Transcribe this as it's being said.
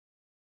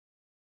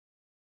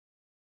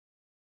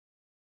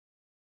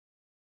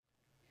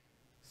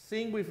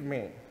Sing with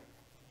me.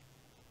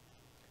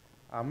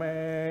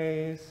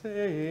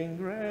 Amazing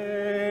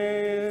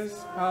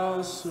grace,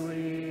 how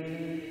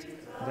sweet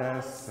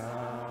the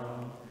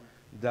sound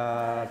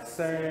that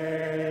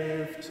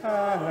saved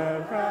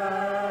a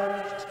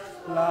wretch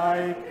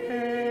like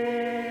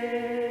me.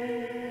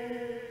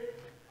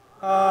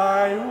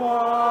 I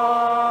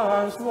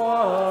once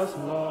was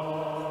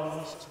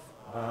lost,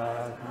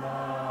 but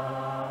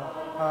now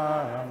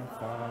I am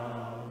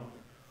found.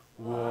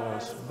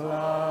 Was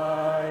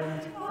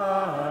blind,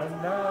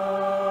 and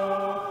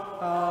now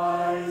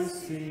I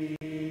see.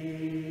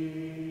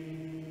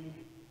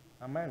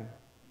 Amen.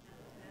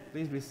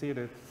 Please be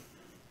seated.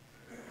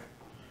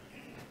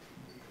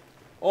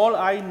 All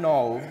I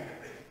know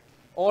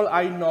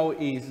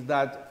is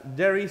that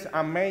there is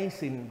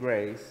amazing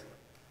grace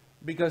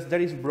because there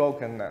is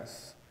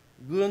brokenness,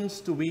 wounds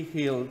to be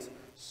healed,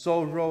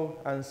 sorrow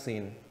and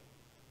sin.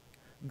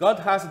 God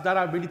has that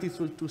ability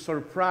to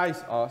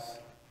surprise us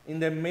in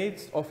the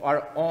midst of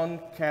our own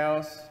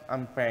chaos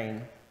and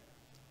pain.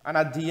 And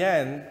at the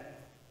end,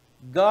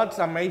 God's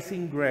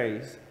amazing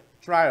grace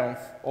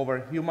triumphs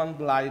over human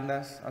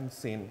blindness and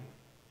sin.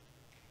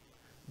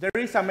 There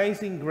is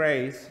amazing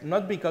grace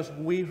not because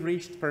we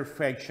reached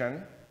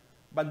perfection,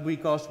 but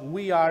because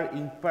we are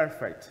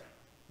imperfect,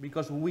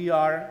 because we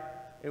are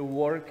a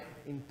work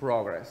in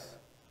progress.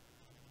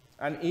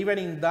 And even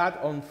in that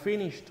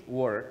unfinished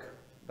work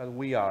that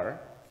we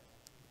are,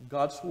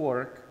 God's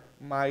work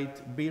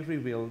might be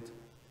revealed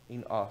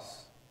in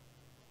us.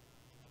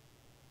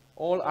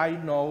 All I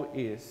know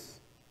is,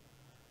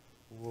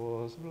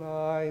 was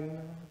blind,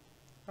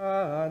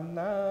 and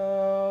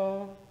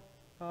now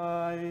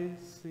I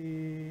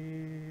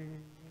see.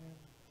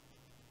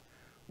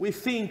 We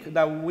think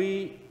that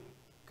we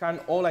can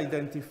all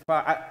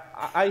identify,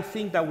 I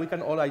think that we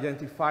can all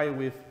identify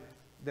with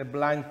the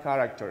blind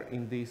character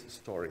in this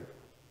story.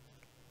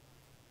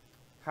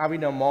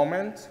 Having a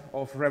moment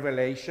of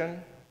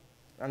revelation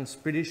and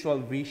spiritual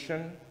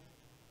vision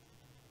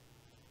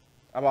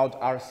about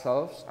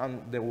ourselves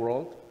and the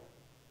world,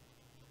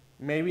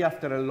 maybe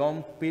after a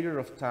long period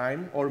of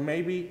time, or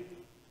maybe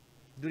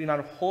during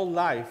our whole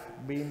life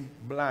being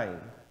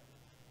blind,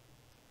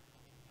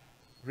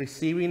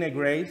 receiving a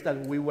grace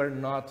that we were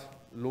not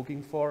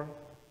looking for,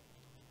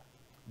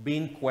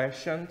 being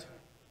questioned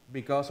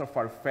because of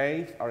our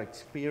faith, our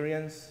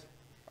experience,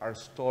 our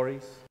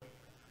stories,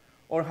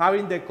 or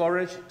having the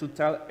courage to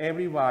tell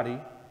everybody,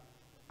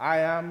 I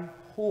am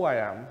who I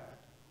am,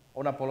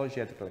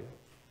 unapologetically.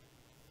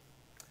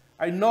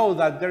 I know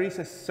that there is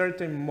a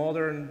certain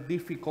modern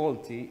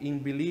difficulty in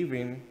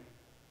believing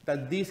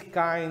that these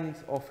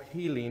kinds of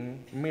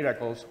healing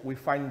miracles we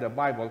find in the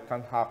Bible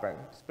can happen,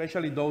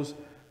 especially those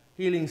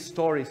healing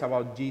stories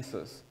about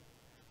Jesus.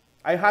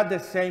 I had the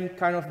same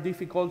kind of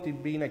difficulty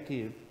being a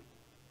kid.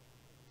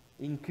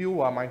 In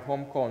Cuba, my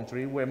home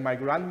country, where my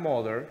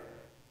grandmother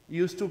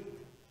used to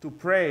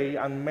pray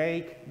and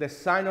make the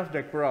sign of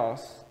the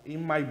cross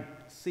in my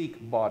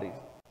sick body.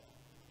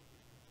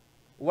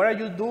 What are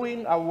you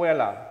doing,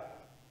 abuela?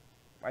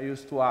 I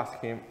used to ask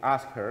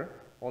her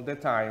all the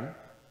time,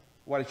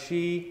 while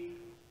she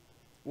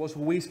was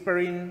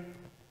whispering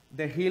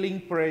the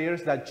healing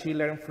prayers that she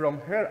learned from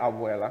her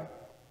abuela.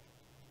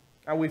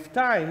 And with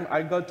time,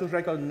 I got to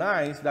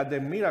recognize that the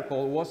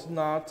miracle was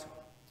not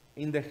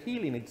in the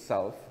healing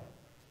itself,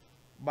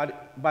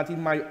 but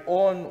in my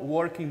own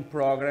work in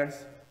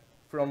progress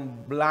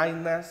from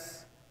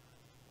blindness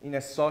in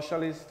a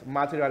socialist,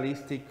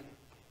 materialistic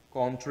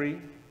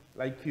country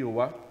like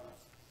Cuba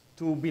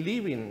to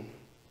believing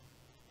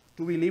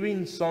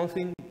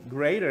something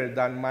greater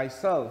than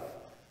myself,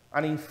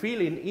 and in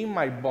feeling in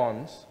my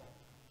bones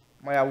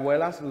my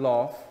abuela's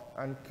love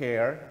and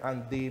care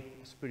and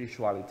deep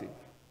spirituality.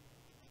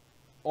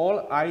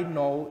 All I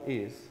know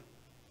is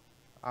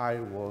I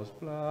was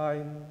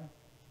blind,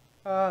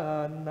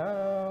 and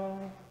now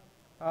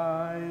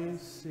I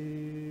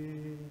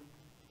see.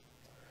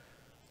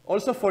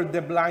 Also, for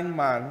the blind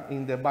man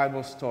in the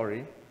Bible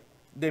story,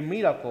 the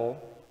miracle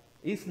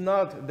is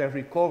not the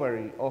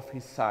recovery of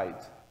his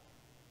sight,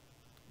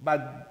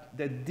 but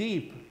the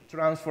deep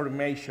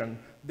transformation,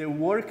 the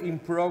work in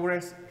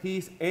progress he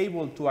is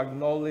able to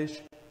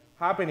acknowledge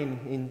happening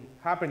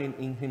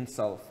in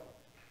himself.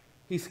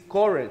 His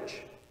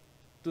courage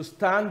to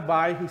stand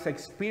by his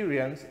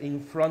experience in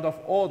front of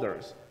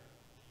others,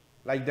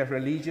 like the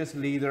religious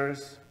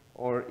leaders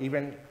or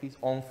even his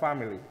own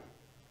family.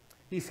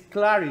 His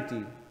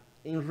clarity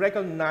in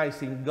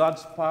recognizing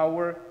God's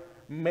power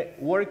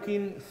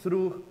working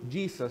through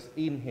Jesus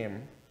in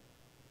him,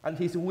 and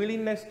his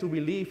willingness to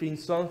believe in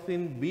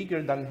something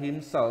bigger than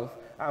himself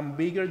and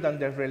bigger than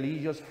the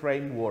religious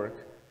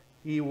framework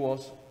he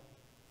was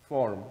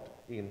formed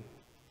in.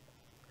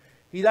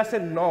 He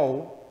doesn't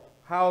know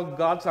how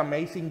God's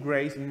amazing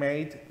grace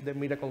made the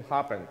miracle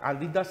happen,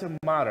 and it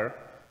doesn't matter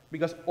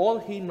because all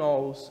he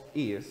knows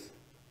is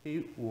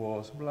he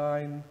was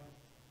blind,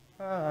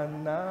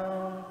 and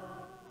now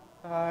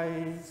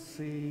I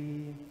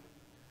see.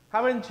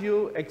 Haven't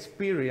you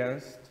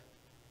experienced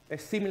a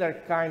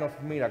similar kind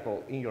of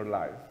miracle in your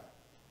life?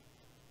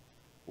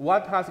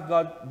 What has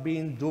God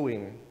been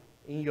doing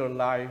in your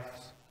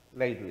lives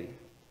lately?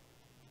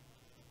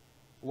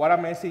 What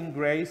amazing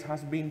grace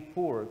has been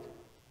poured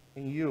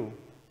in you?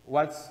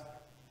 What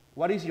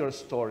is your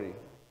story?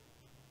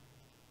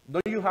 Do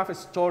you have a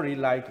story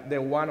like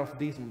the one of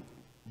this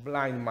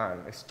blind man?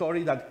 A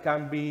story that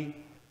can be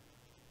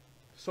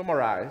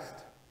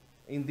summarized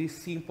in this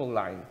simple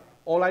line.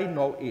 All I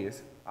know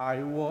is,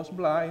 I was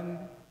blind,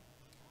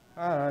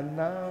 and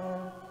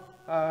now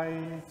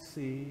I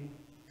see.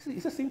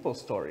 It's a simple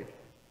story.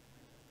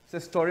 It's a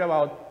story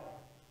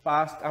about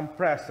past and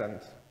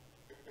present.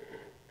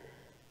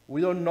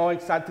 We don't know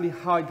exactly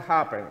how it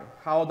happened,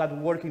 how that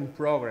work in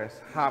progress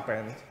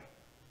happened,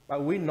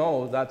 but we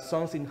know that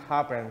something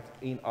happened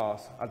in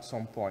us at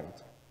some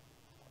point.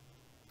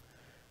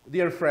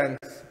 Dear friends,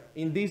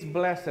 in this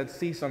blessed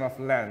season of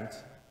Lent,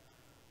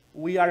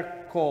 we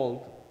are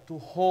called to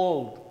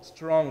hold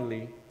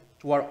strongly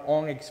to our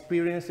own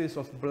experiences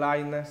of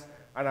blindness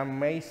and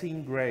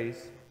amazing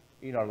grace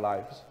in our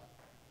lives.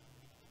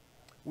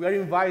 We are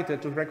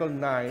invited to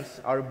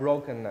recognize our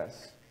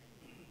brokenness,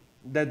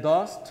 the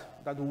dust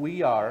that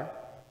we are,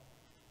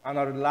 and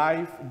our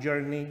life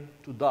journey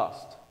to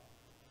dust,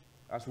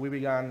 as we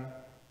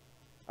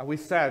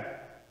said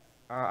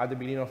at the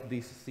beginning of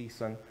this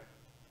season,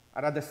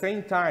 and at the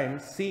same time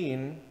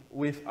seeing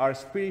with our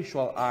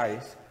spiritual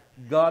eyes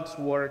God's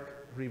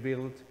work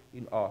revealed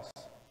in us.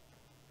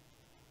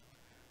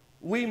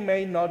 We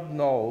may not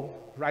know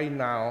right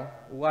now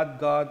what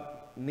God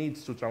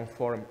needs to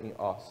transform in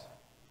us.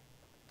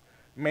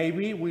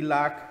 Maybe we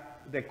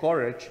lack the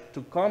courage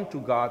to come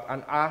to God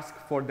and ask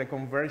for the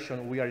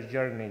conversion we are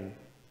yearning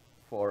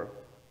for.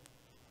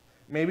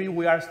 Maybe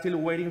we are still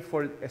waiting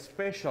for a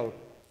special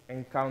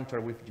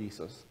encounter with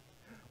Jesus.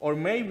 Or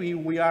maybe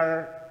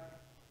our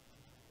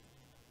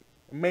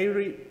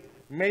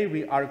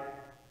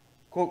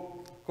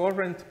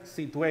current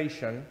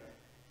situation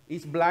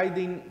is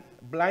blinding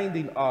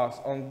us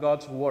on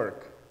God's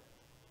work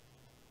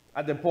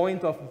at the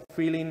point of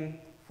feeling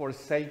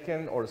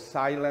forsaken or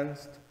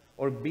silenced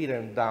or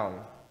beaten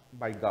down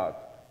by God.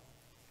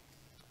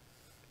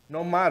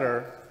 No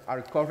matter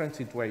our current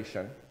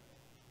situation,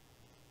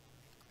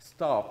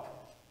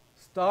 stop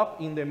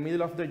in the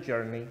middle of the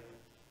journey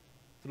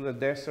through the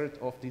desert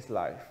of this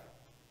life.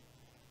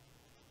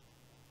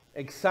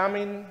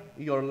 Examine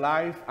your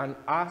life and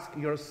ask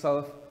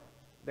yourself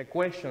the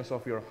questions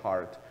of your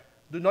heart.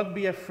 Do not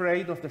be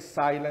afraid of the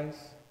silence,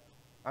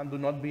 and do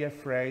not be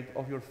afraid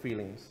of your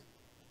feelings.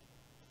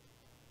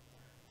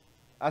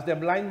 As the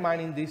blind man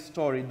in this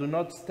story, do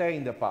not stay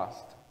in the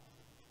past,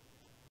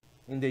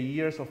 in the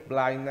years of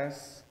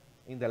blindness,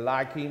 in the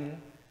lacking,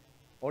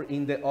 or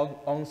in the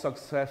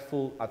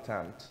unsuccessful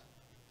attempt.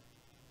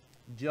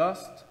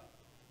 Just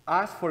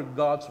ask for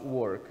God's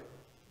work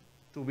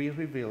to be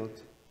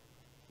revealed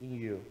in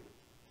you.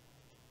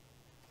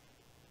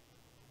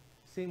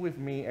 Sing with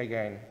me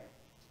again.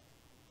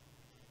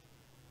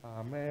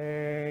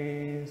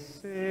 Amazing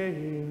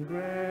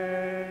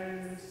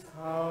grace,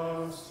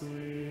 how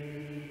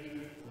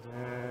sweet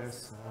the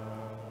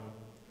sound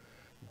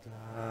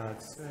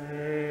that saved